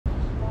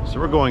So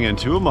we're going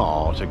into a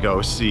mall to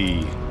go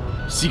see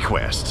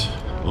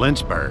SeaQuest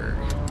Lynchburg.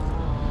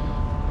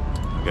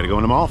 We gotta go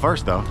in the mall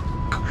first though.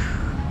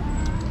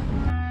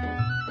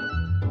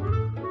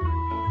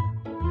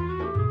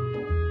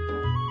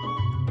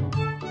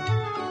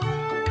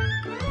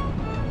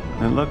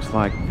 It looks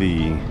like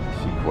the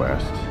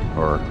SeaQuest,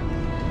 or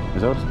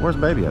is that where's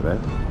baby at,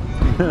 babe?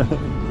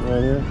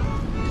 Right here.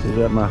 Is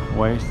that my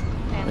waist?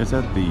 It's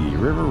at the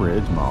River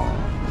Ridge Mall.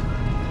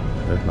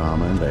 There's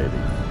mama and baby.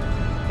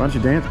 Why don't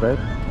you dance, babe?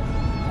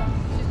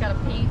 She's got to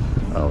pee.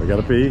 Oh, we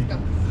gotta pee.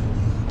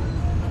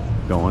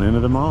 Going into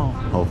the mall.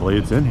 Hopefully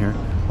it's in here.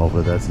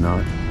 Hopefully that's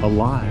not a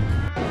lie.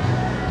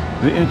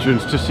 The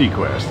entrance to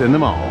SeaQuest in the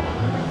mall.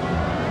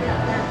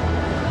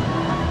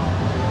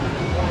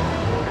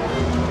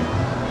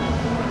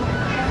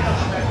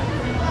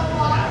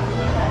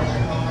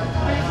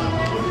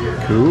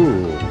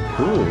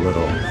 Cool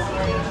little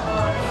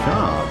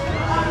shop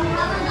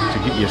to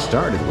get you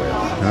started with.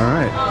 All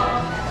right.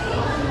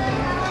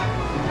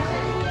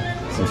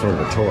 Some sort of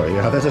a toy.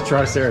 Yeah, that's a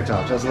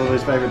Triceratops. That's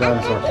Lily's favorite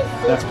dinosaur.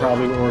 That's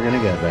probably what we're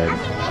gonna get, babe.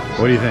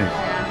 What do you think?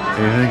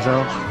 Do you think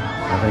so?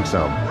 I think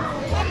so.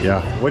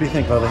 Yeah. What do you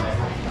think, Lily?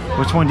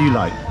 Which one do you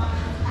like?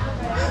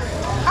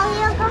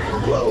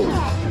 Whoa.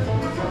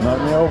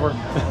 Knock me over.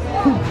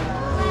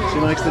 She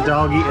likes the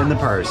doggy in the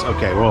purse.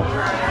 Okay, well,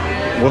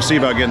 we'll see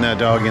about getting that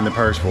doggy in the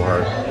purse for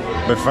her.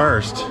 But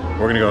first,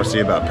 we're gonna go see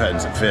about petting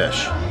some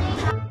fish.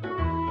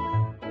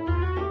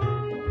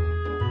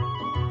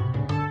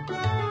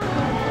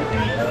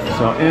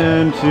 So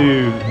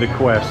into the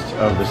quest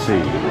of the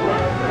sea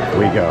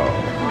we go.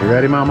 You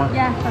ready, Mama?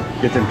 Yeah.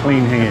 Get them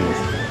clean hands.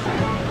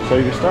 So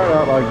you start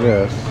out like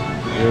this.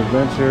 Your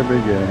adventure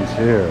begins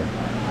here.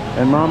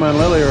 And Mama and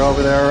Lily are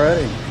over there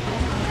already.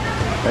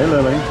 Hey,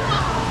 Lily.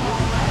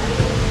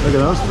 Look at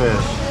those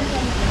fish.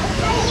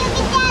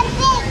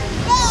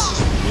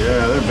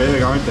 Yeah, they're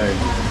big, aren't they?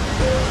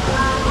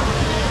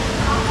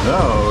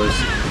 Those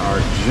are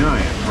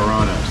giant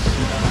piranhas.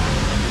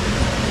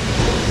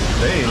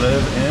 They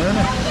live in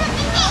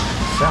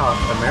South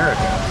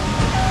America.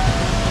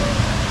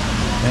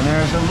 And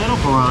there's a little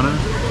piranha.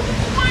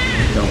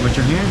 Don't put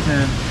your hands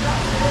in.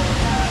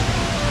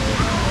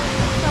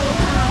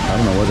 I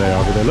don't know what they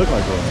are, but they look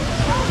like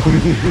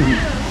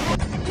piranhas.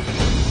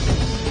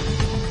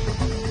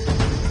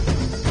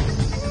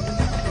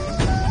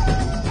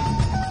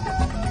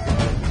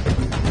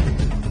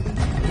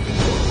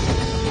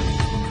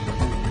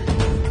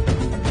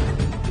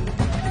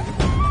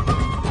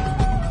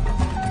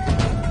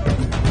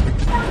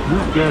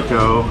 This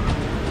gecko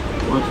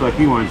looks like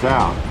he wants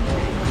out.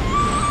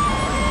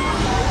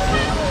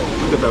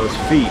 Look at those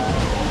feet.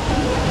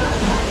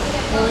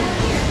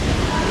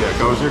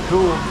 Geckos are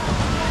cool.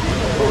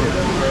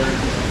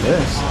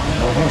 This.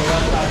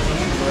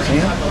 See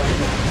him?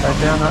 Right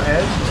down the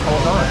edge. Just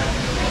hold on.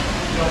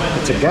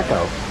 It's a gecko.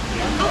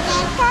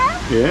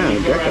 Yeah, a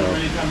gecko.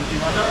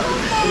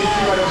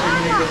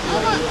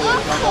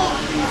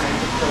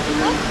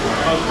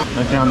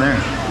 Right down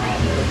there.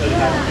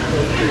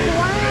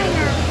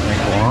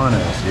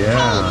 Iguanas,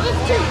 yeah.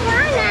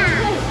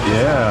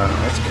 Yeah,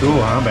 that's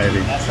cool, huh,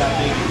 baby?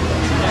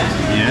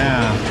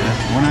 Yeah,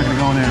 we're not gonna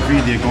go in there and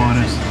feed the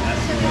iguanas.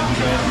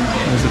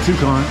 There's a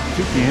toucan.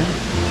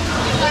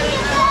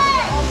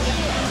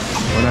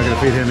 We're not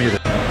gonna feed him either.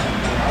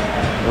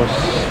 Well,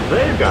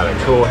 they've got a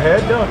cool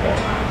head, don't they?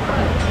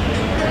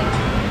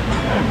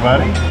 Hey,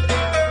 buddy.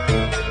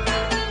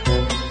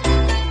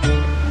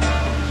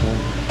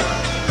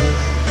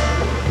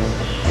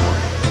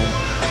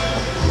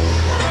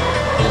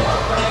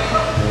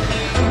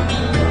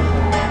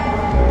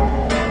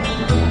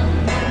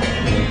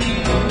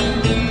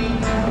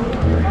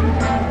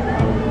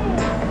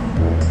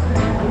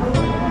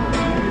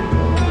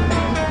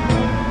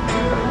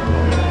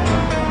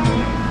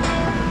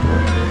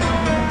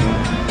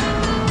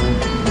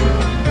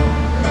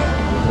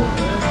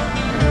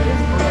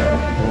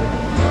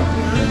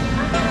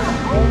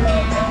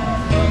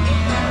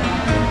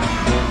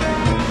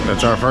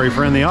 That's our furry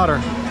friend, the otter.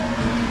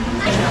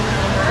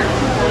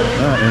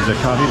 That is a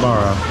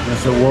capybara.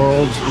 That's the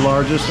world's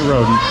largest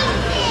rodent.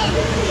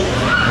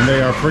 And they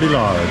are pretty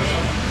large.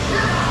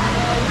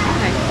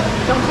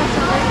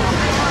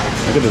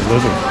 Look at this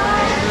lizard.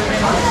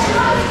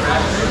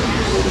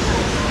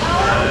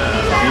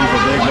 He's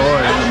a big boy.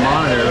 There's a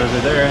monitor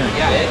lizard there, ain't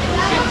it? Yeah.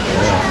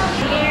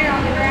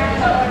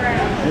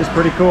 It's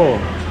pretty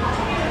cool.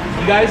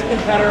 You guys can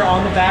pet her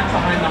on the back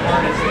behind the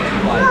harness if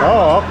you like.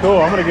 Oh, cool.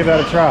 I'm going to give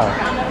that a try.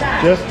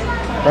 Just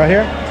right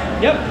here?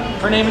 Yep.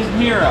 Her name is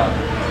Mira.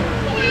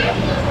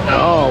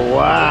 Oh,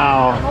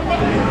 wow.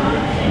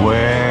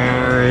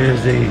 Where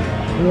is he?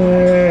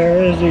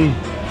 Where is he?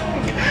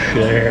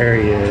 There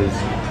he is.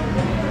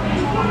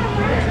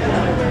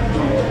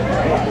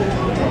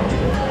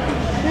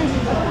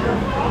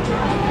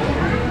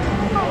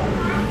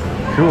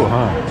 Cool,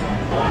 huh?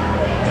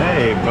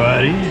 Hey,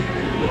 buddy.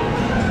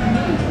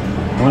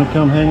 Want to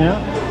come hang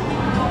out?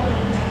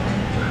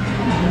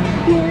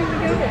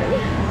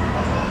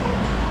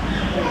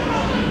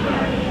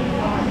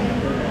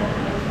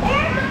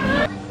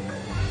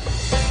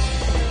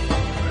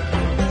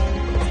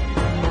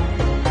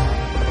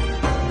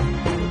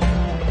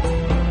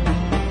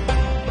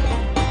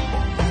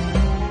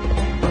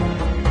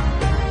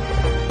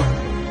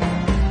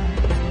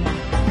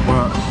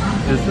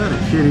 Is that a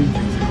kitty?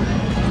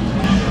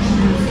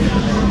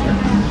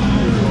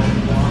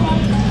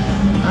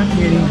 Hi,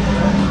 kitty.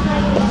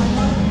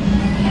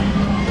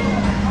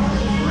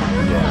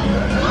 Yeah.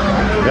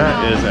 That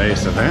is a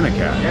Savannah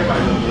cat.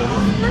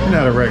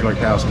 Not a regular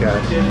house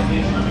cat.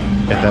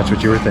 If that's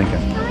what you were thinking.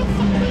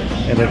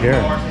 Hey, look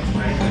here.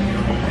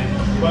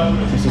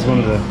 This is one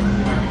of the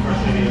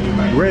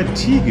red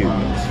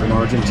tegus from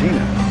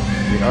Argentina.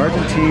 The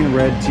Argentine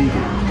red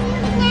tegu.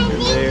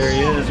 There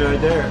he is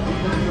right there.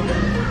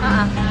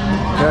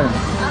 Okay.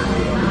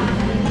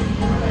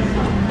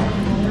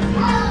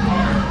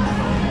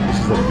 This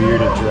is a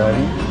bearded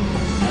dragon.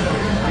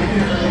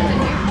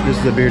 This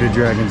is the bearded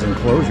dragon's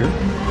enclosure.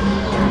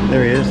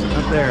 There he is,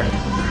 up there.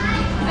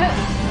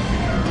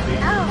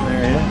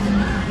 There he is.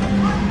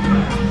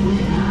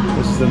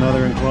 This is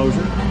another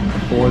enclosure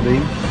for the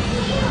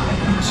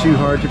too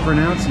hard to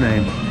pronounce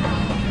name.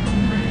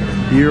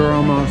 You're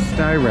almost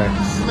Styrex.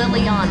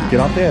 Liliana. Get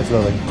off the edge,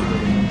 Lily.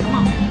 Come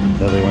on.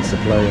 Lily wants to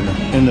play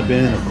in the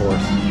bin, of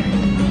course.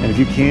 And if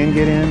you can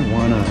get in,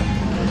 why not?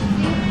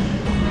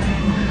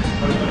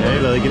 Hey,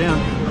 Lily, get down.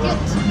 Get.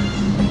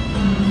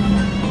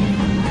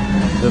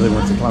 Lily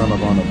wants to climb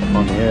up on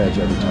the edge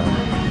every time.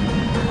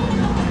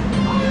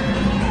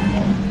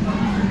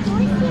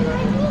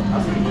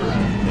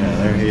 Yeah,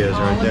 there he is,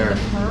 right there.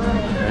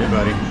 Hey,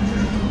 buddy.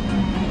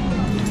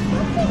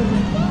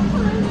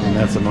 And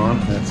that's a mom.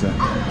 That's a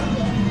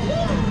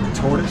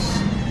tortoise.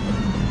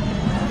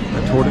 A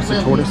tortoise,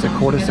 a tortoise, a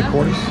tortoise, a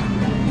tortoise.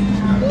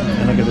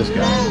 And look at this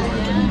guy.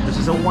 This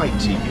is a white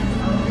tegu.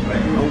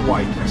 A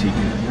white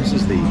tegu. This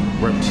is the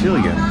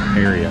reptilian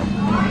area.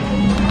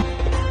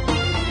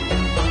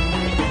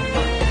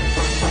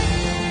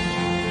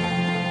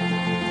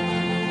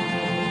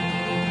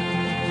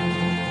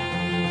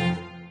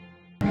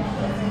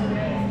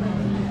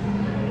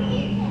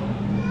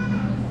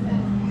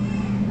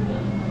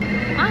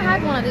 I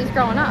had one of these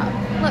growing up.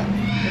 Look.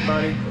 Hey,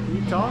 buddy. Can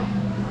you talk?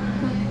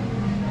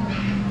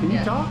 Can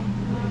you talk?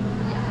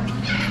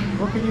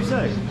 What can you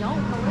say?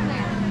 Don't go in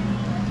there.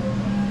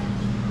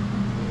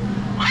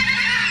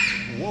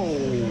 Whoa,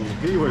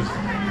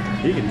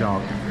 he can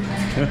talk.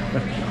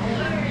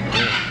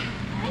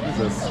 This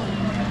is a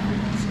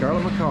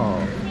scarlet macaw.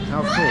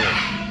 How cool.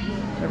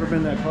 Never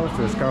been that close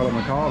to a scarlet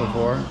macaw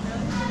before.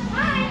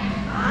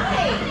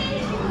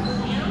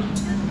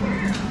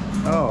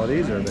 Oh,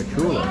 these are the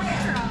coolest.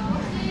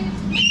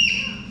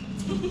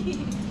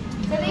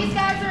 So these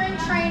guys are in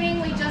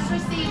training. We just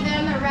received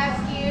them. They're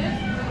rescued.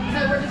 So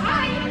we're just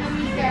kind of getting them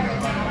used to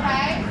everything,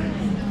 okay?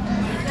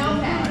 No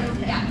pets.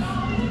 Yes.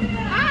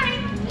 Hi.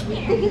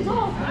 They can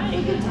talk.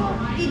 They can talk.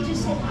 They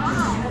just said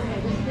hi.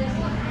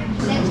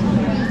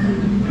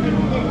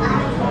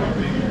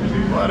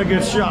 What a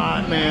good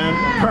shot, man.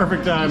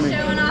 Perfect timing.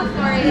 Showing off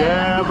for you.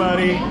 Yeah,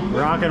 buddy.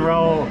 Rock and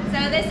roll.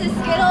 So this is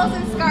Skittles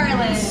and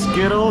Scarlet.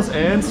 Skittles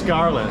and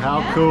Scarlet.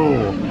 How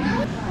cool.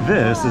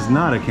 This is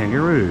not a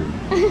kangaroo.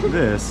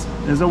 This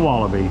is a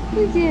wallaby.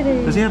 Look at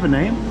it. Does he have a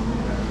name?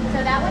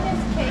 So that one is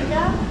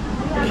Kanga.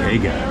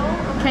 Kanga.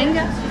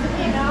 Kanga.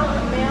 A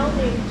male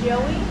named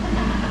Joey.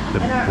 The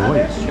And our boy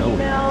other is Joey.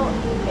 female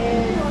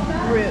is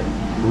Rue.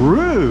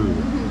 Roo.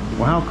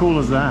 Well, how cool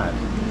is that?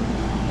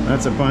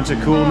 That's a bunch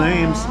of cool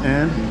names,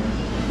 and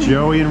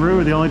Joey and Roo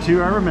are the only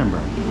two I remember.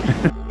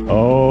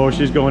 Oh,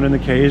 she's going in the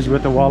cage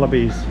with the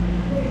wallabies.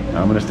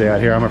 I'm gonna stay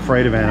out here. I'm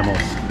afraid of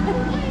animals.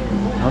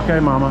 Okay,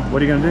 Mama,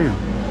 what are you gonna do?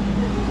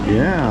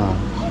 Yeah,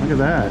 look at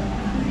that.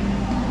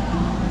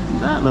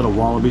 That little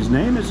wallaby's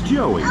name is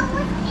Joey.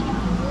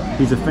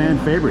 He's a fan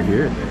favorite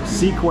here at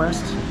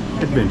SeaQuest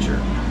Adventure.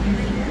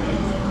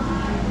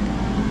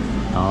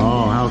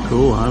 Oh, how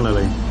cool, huh,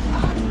 Lily?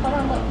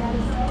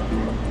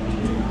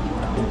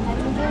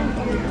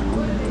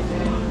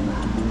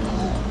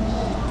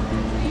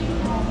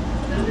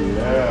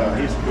 Yeah,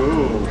 he's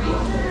cool.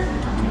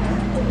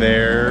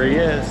 There he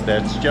is.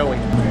 That's Joey.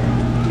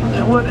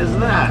 And what is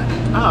that?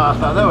 Oh, I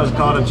thought that was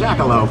called a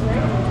jackalope.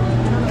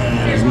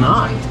 It is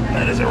not.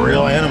 That is a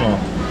real animal.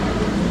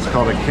 It's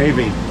called a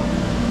cavy.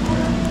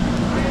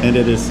 And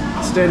it is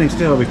standing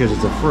still because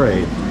it's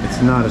afraid. It's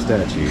not a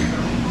statue.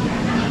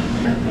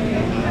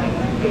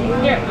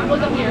 Here,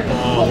 look up here.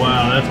 Oh,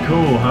 wow, that's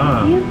cool,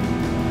 huh?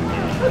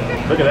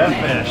 Look at that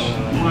fish.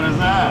 What is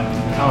that?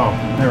 Oh,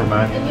 never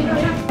mind.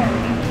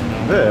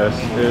 This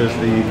is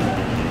the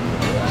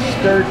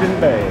sturgeon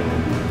bay.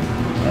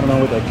 I don't know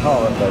what they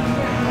call it, but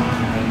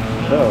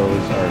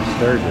those are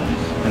sturgeons.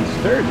 And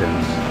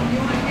sturgeons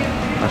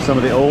are some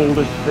of the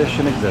oldest fish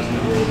in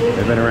existence.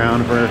 They've been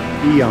around for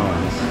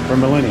eons, for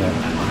millennia.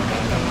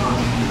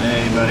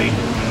 Hey, buddy.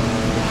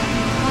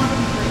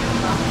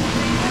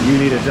 You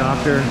need a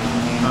doctor?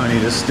 I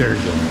need a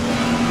sturgeon.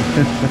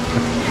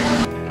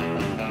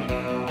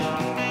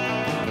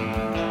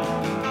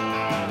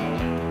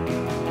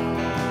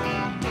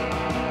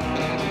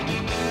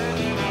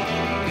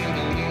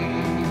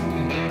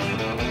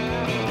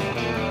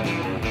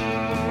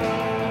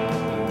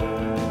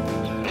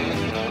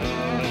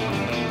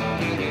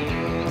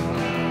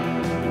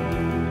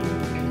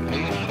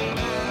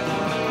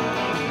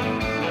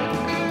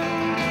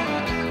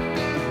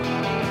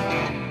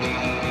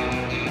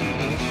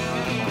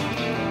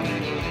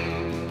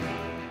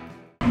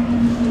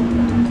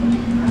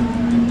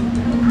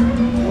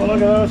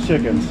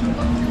 chickens.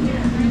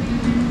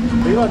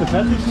 Do you like to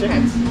pet these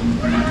chickens?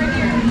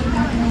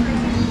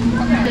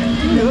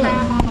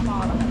 Crab on the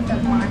bottom.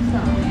 That's my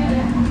stuff.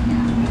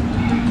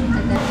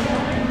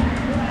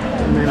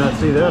 And then You may not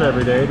see that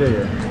every day, do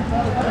you?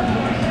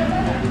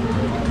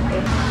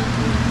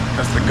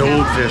 That's the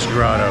goldfish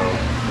grotto.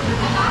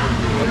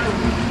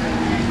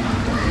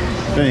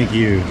 Thank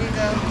you.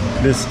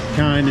 This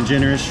kind and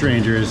generous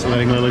stranger is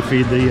letting Lily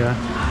feed the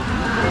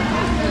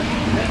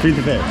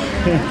fish.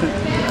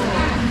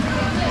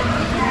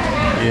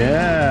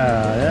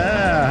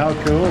 Yeah, how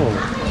cool.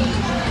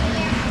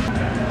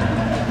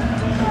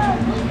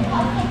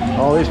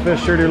 All these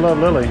fish sure do love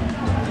Lily.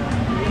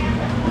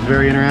 It's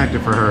very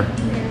interactive for her.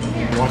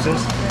 Watch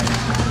this.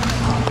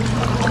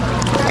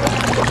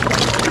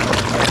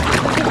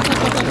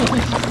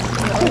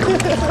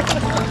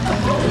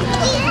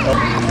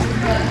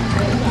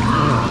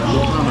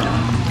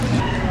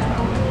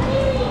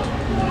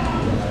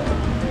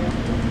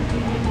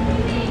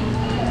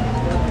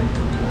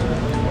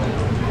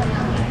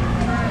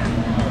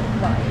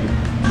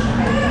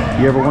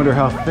 You ever wonder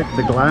how thick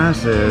the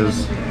glass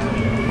is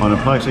on a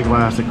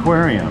plexiglass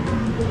aquarium?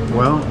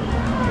 Well,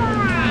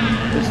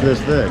 it's this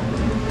thick.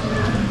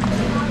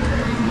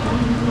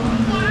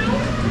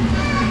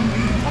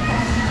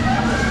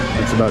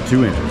 It's about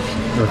 2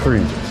 inches, or 3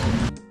 inches.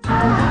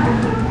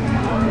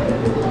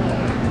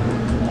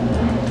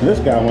 This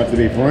guy wants to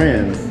be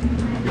friends.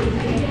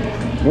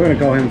 We're gonna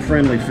call him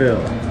Friendly Phil.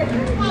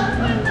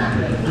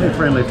 Hey,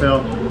 Friendly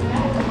Phil.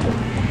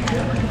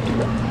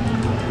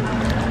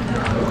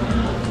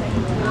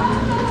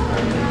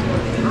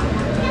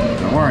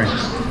 Don't worry,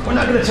 we're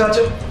not gonna touch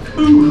him.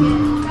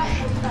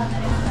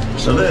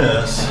 So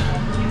this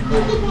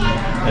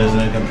is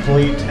a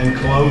complete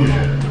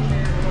enclosure.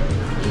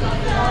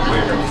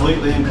 We're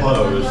completely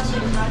enclosed.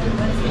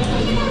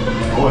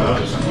 Boy,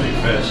 those are some big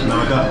fish.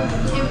 Knock up.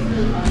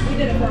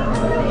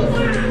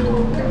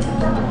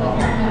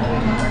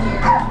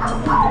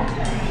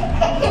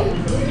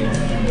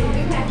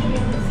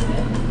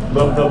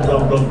 Blah, blah,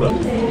 blah, blah, blah.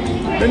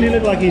 Doesn't he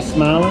look like he's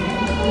smiling?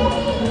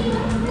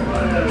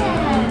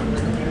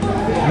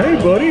 Hey,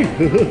 buddy.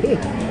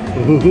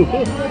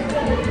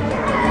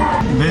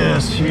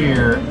 This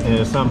here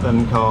is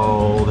something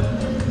called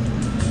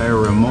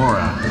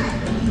Aurora.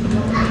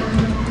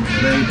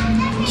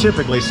 They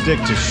typically stick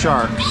to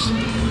sharks.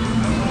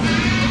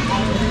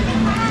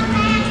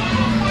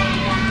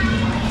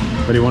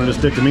 But he wanted to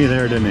stick to me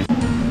there, didn't he?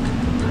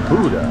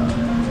 Buddha.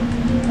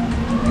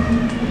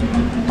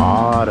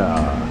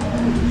 Otta.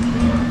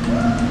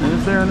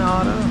 Is there an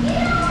otta?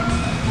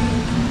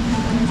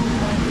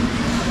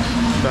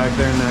 Back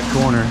there in that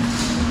corner.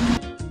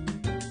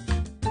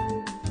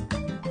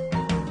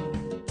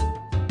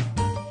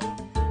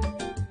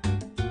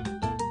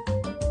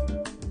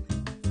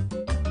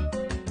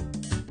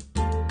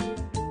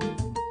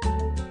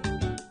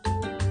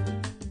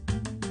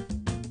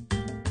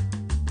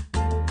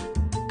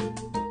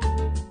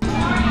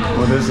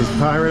 Well, this is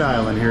Pirate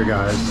Island here,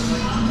 guys.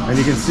 And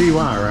you can see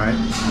why, right?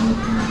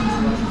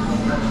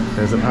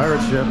 There's a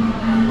pirate ship.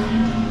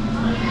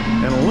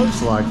 And it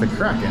looks like the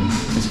Kraken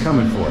is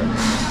coming for it.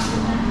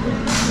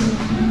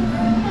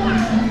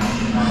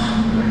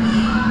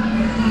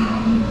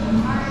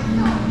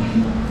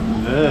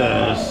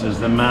 This is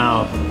the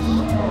mouth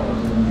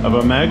of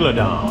a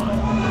megalodon.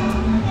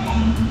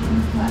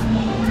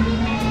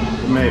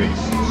 Maybe.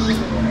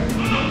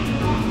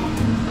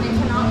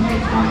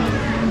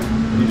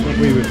 You think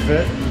we would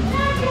fit?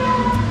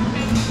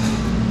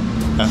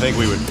 I think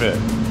we would fit.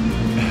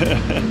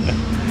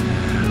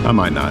 I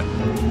might not.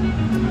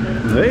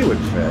 They would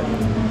fit.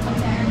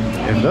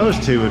 If those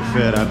two would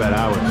fit, I bet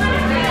I would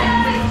fit.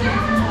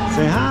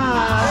 Say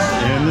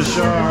hi! And the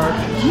shark.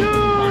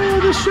 No,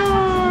 the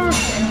shark!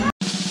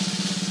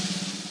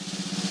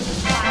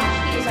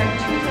 He is our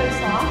two-toed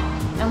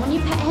sloth. And when you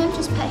pet him,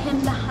 just pet him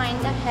behind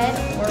the head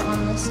or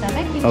on the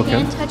stomach. You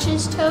can touch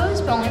his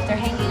toes, but only if they're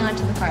hanging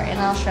onto the cart. And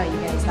I'll show you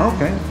guys that.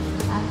 Okay.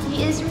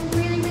 He is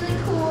really, really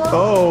cool.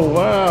 Oh,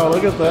 wow,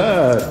 look at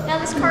that. Now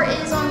this cart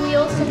is on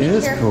wheels, so be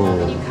careful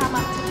when you come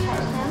up to pet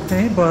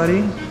him. Hey,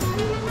 buddy.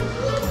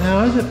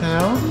 How is it,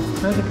 pal?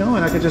 How's it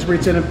going? I could just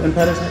reach in and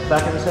pet his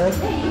back of his head?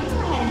 Yeah, you can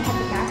go ahead and pet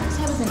the back of his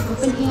head with an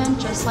open hand,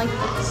 just like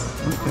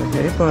this.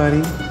 Okay, hey,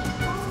 buddy.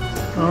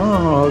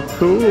 Oh,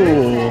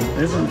 cool.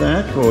 Isn't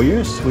that cool?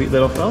 You're a sweet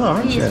little fella,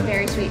 aren't you? He is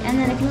very sweet. And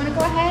then if you want to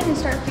go ahead and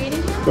start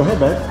feeding him, Go ahead,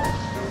 babe.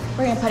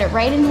 we're going to put it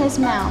right in his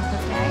mouth,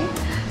 okay?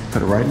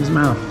 Put it right in his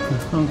mouth.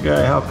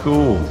 Okay, how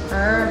cool.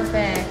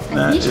 Perfect. And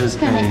That he's just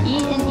is going to a-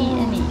 eat and eat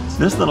and eat.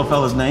 This little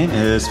fella's name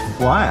is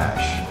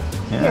Flash.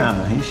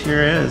 Yeah, he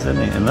sure is, isn't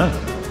he? And look,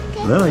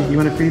 Lily, you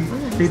want to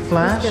feed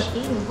Flash? Let's go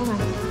eat him. Hold on.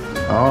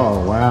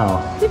 Oh,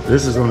 wow.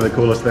 This is one of the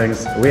coolest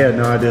things. We had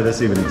no idea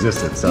this even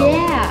existed, so.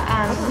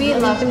 Yeah, we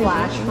love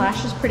Flash.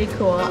 Flash is pretty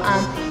cool.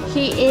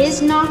 He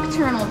is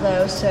nocturnal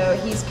though, so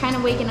he's kind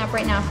of waking up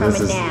right now from a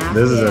nap.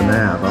 This is a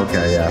nap.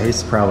 Okay, yeah,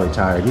 he's probably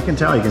tired. You can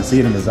tell, you can see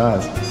it in his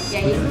eyes. Yeah,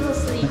 he's a little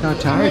sleepy. Look how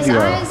tired And you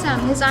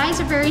are. his eyes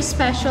are very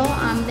special.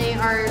 They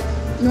are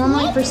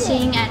normally for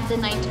seeing at the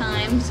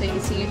nighttime, so you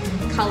can see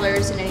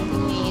colors and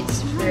anything he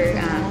needs for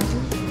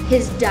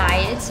his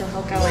diet. So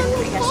he'll go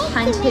and, I guess,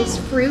 hunt his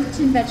fruit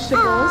and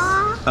vegetables.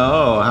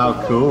 Oh,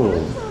 how cool.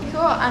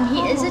 Cool.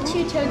 He is a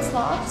two-toed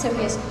sloth, so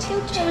he has 2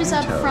 toes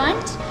up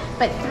front,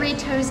 but 3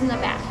 toes in the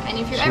back. And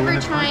if you're ever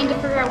trying to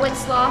figure out what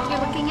sloth you're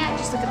looking at,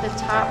 just look at the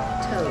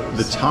top toes.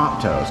 The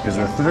top toes, because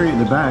the 3 in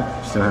the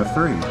back still have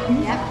 3.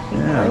 Yep.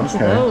 Yeah,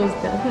 okay.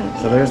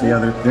 So there's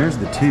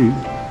the 2,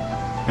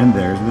 and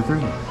there's the 3.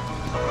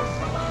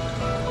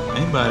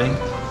 Hey, buddy.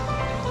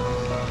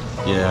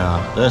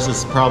 Yeah, this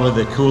is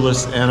probably the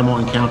coolest animal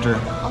encounter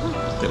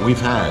that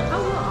we've had.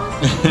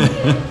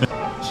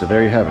 So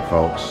there you have it,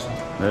 folks.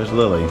 There's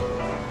Lily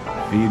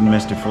feeding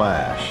Mr.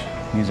 Flash.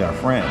 He's our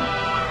friend.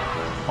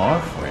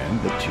 Our friend,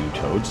 the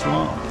two-toed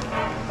sloth.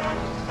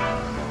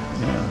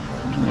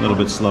 Yeah, a little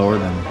bit slower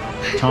than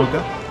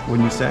Tonka,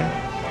 wouldn't you say?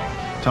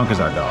 Tonka's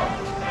our dog.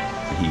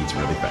 He eats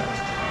really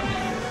fast.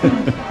 There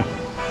you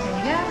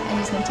go, and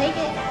he's gonna take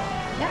it.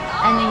 Yep.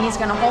 And then he's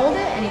gonna hold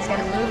it, and he's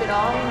gonna move it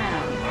all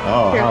around.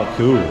 Oh, how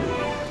cool.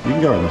 You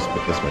can go this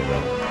way,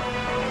 though.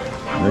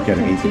 Look at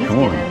him eat the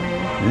corn.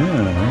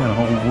 Yeah, we got a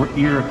whole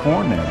ear of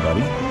corn there,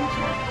 buddy.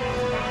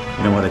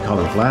 You know why they call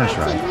him Flash,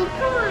 right?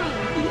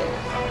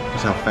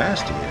 That's how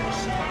fast he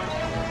is.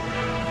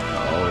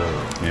 Oh,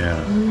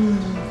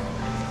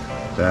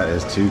 yeah. That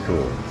is too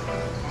cool.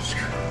 It's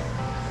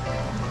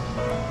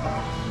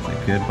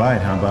a good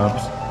bite, huh,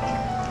 Bubs?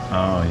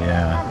 Oh,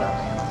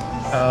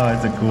 yeah. Oh,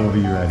 it's a cool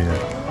view right here.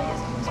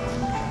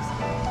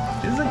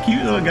 He's a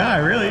cute little guy,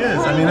 really is.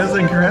 I mean, that's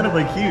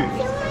incredibly cute.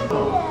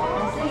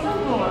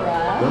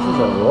 This is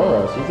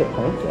Aurora. She's a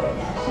princess.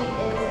 She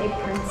is a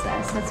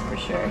princess, that's for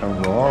sure.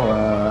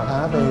 Aurora,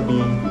 hi, baby.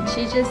 And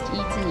she just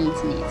eats and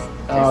eats and eats.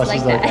 Just Oh, like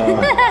she's that.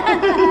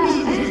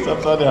 she's just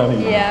upside down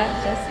eating. Yeah,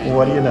 just eats. Well,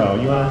 what do you know?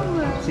 You want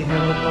to see how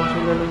much more she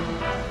really?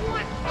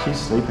 She's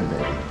sleeping,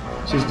 baby.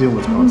 She's doing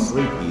what's called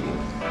sleep eating.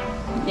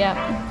 Yep.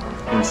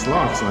 And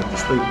sloths like to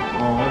sleep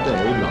all day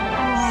long.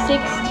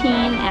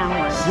 16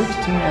 hours.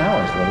 16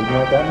 hours, what do you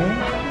know what that means?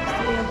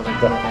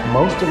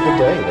 Most of the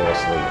day they're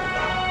asleep.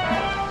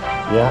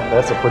 Yeah,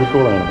 that's a pretty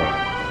cool animal.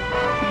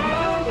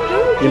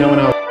 You know when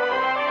I